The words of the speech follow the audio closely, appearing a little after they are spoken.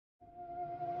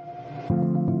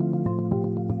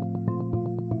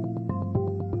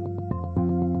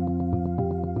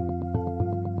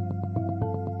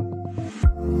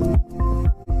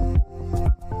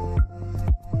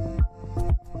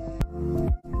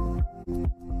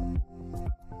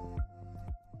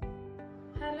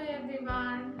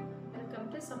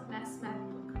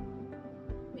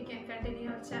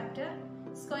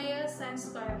and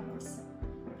square roots.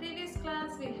 Previous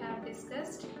class we have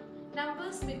discussed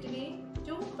numbers between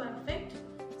two perfect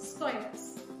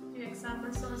squares. Few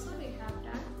examples also we have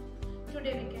done.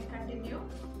 Today we can continue.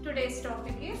 Today's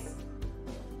topic is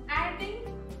adding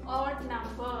odd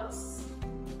numbers.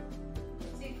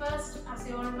 See, first, as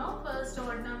you all know, first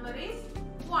odd number is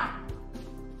 1.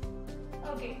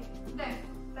 Okay, then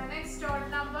the next odd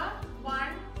number 1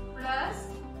 plus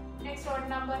next odd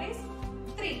number is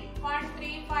 3. 1,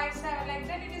 3, 5, 7, like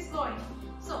that it is going.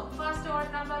 So first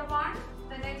odd number 1,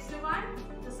 the next one,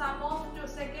 the sum of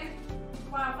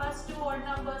first two odd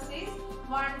numbers is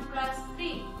 1 plus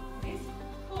 3 is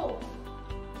 4.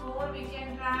 4 we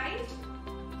can write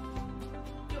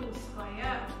 2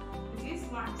 square. This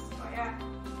is 1 square.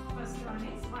 First one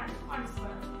is 1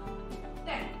 square.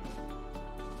 Then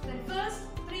the first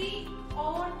 3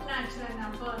 odd natural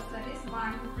numbers, that is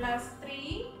 1 plus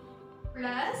 3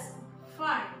 plus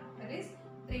 5. That is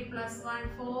 3 plus 1,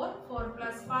 4, 4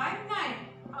 plus 5, 9.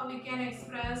 How we can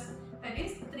express? That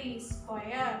is 3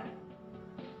 square.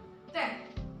 Then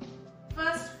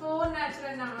first 4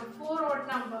 natural numbers, 4 odd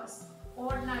numbers,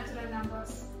 odd natural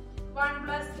numbers. 1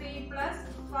 plus 3 plus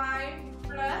 5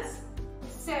 plus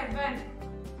 7.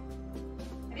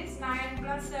 That is 9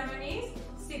 plus 7 is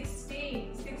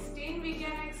 16. 16 we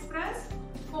can express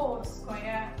 4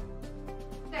 square.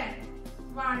 Then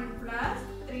 1 plus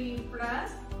 3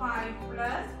 plus 5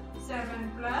 plus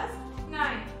 7 plus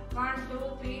 9. 1, 2,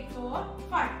 3, 4,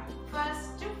 5.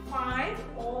 First 5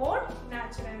 odd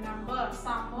natural numbers.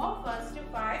 Sum of first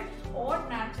 5 odd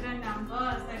natural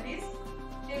numbers. That is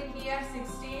till here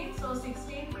 16. So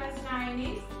 16 plus 9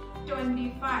 is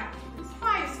 25. It is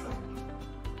 5 square.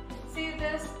 See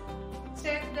this.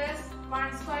 Check this.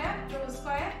 1 square, 2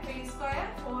 square, 3 square,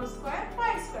 4 square,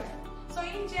 5 square. So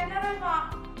in general,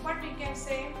 what we can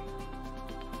say?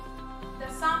 The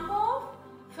sum of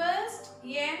first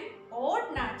n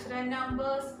odd natural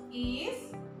numbers is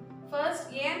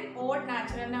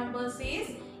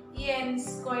n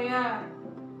square.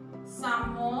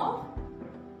 Sum of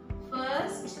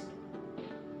first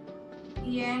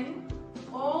n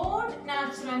odd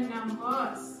natural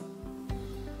numbers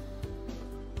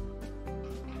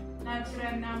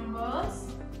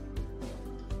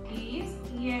is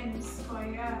n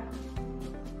square.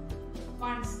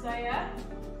 1 square,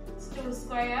 2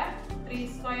 square, 3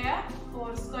 square,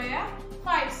 4 square,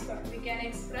 5 square. We can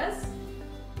express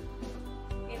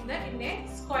in a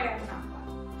square number.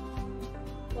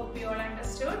 Hope you all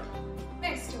understood.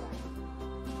 Next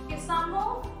one. A sum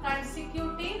of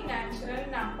consecutive natural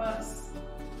numbers.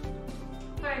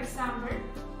 For example,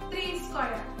 3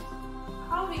 square.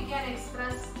 How we can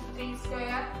express 3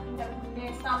 square in the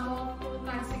sum of two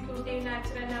consecutive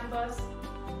natural numbers?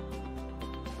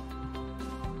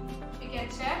 We can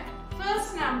check.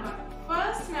 First number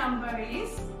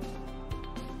is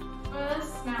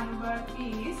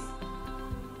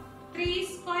 3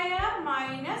 square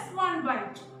minus 1 by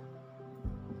 2.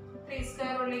 3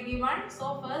 square only given.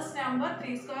 So first number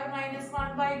 3 square minus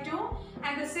 1 by 2,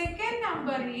 and the second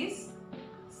number is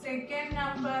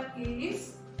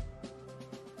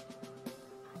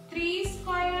 3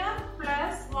 square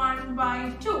plus 1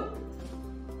 by 2.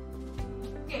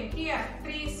 Okay, here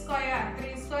 3 square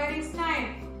is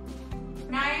 9.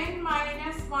 9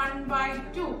 minus 1 by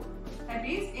 2, that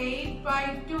is 8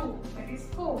 by 2, that is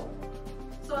 4.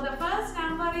 So the first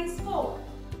number is 4.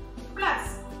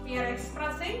 Plus, we are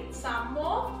expressing sum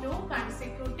of two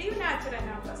consecutive natural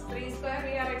numbers. 3 square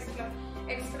we are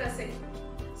expressing.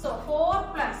 So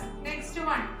 4 plus, next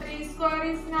one, 3 square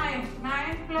is 9.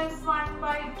 9 plus 1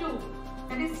 by 2,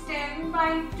 that is 10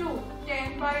 by 2.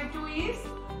 10 by 2 is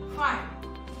 5.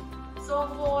 So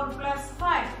 4 plus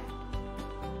 5.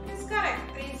 It's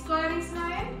correct. 3 square is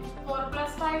 9. 4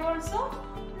 plus 5 also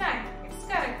 9. It's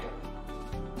correct.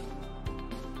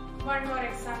 One more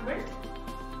example.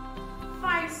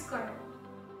 5 square.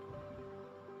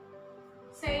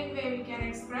 Same way we can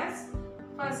express.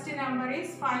 First number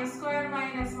is 5 square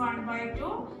minus 1 by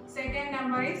 2. Second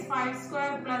number is 5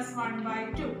 square plus 1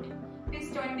 by 2. This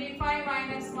 25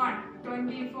 minus 1.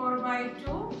 24 by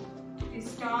 2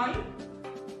 is 12.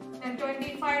 Then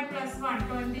 25 plus 1,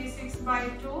 26 by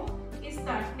 2 is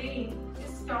 13.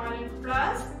 Is 12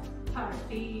 plus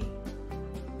 30.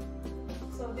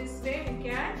 So this way we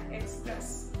can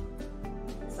express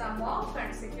the sum of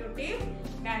consecutive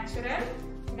natural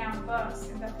numbers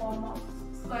in the form of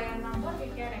square number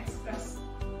we can express.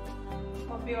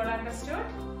 Hope you all understood.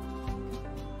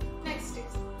 Next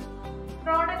is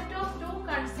product of two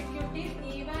consecutive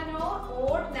even or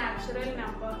odd natural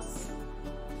numbers.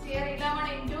 Here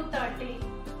 11 into 13.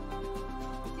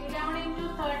 11 into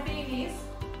 13 is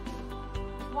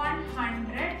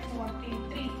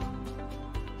 143.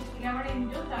 11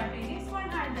 into 13 is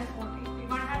 143.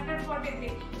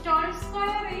 143. 12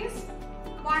 square is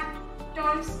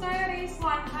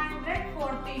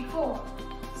 144.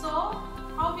 So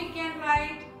how we can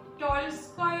write 12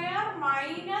 square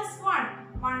minus 1?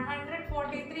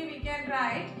 143 we can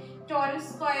write 12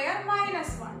 square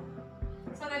minus 1.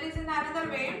 So that is in another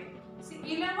way. See,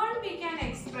 11 we can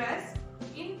express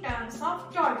in terms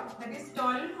of 12. That is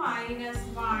 12 minus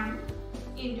 1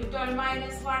 into 12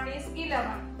 minus 1 is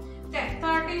 11. Then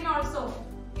 13 also.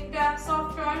 In terms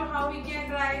of 12, how we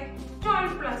can write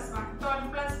 12 plus 1.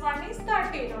 12 plus 1 is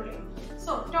 13 only.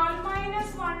 So 12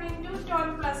 minus 1 into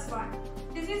 12 plus 1.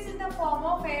 This is in the form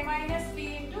of a minus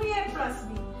b into a plus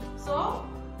b. So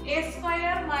a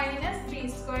square minus b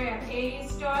square. A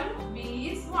is 12, b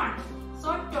is 1.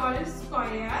 So 12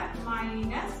 square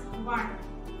minus 1.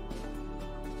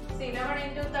 So 11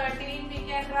 into 13 we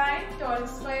can write 12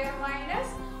 square minus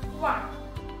 1.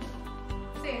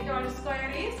 Say 12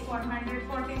 square is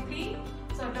 143.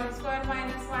 So 12 square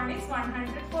minus 1 is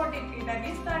 143. That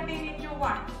is 13 into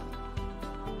 1.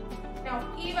 Now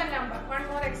even number. One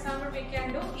more example we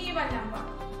can do even number.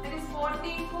 That is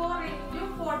 44 into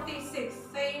 46.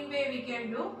 Same way we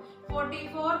can do.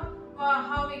 44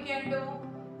 how we can do?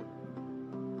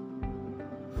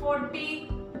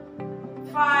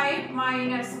 45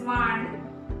 minus 1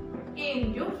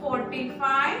 into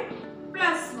 45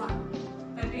 plus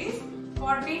 1. That is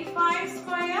 45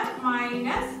 square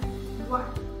minus 1.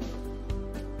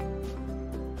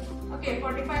 Okay,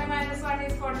 45 minus 1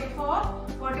 is 44.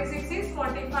 46 is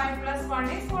 45 plus 1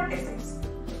 is 46.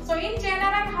 So in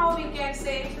general, how we can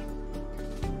say?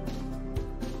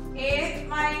 A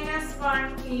minus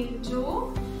 1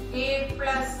 into A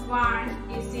plus 1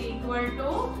 is equal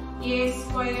to A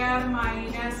square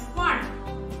minus 1.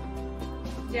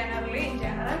 Generally, in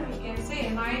general, we can say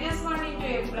minus 1 into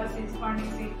A plus 1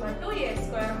 is equal to A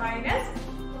square minus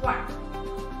 1.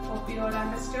 Hope you all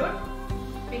understood.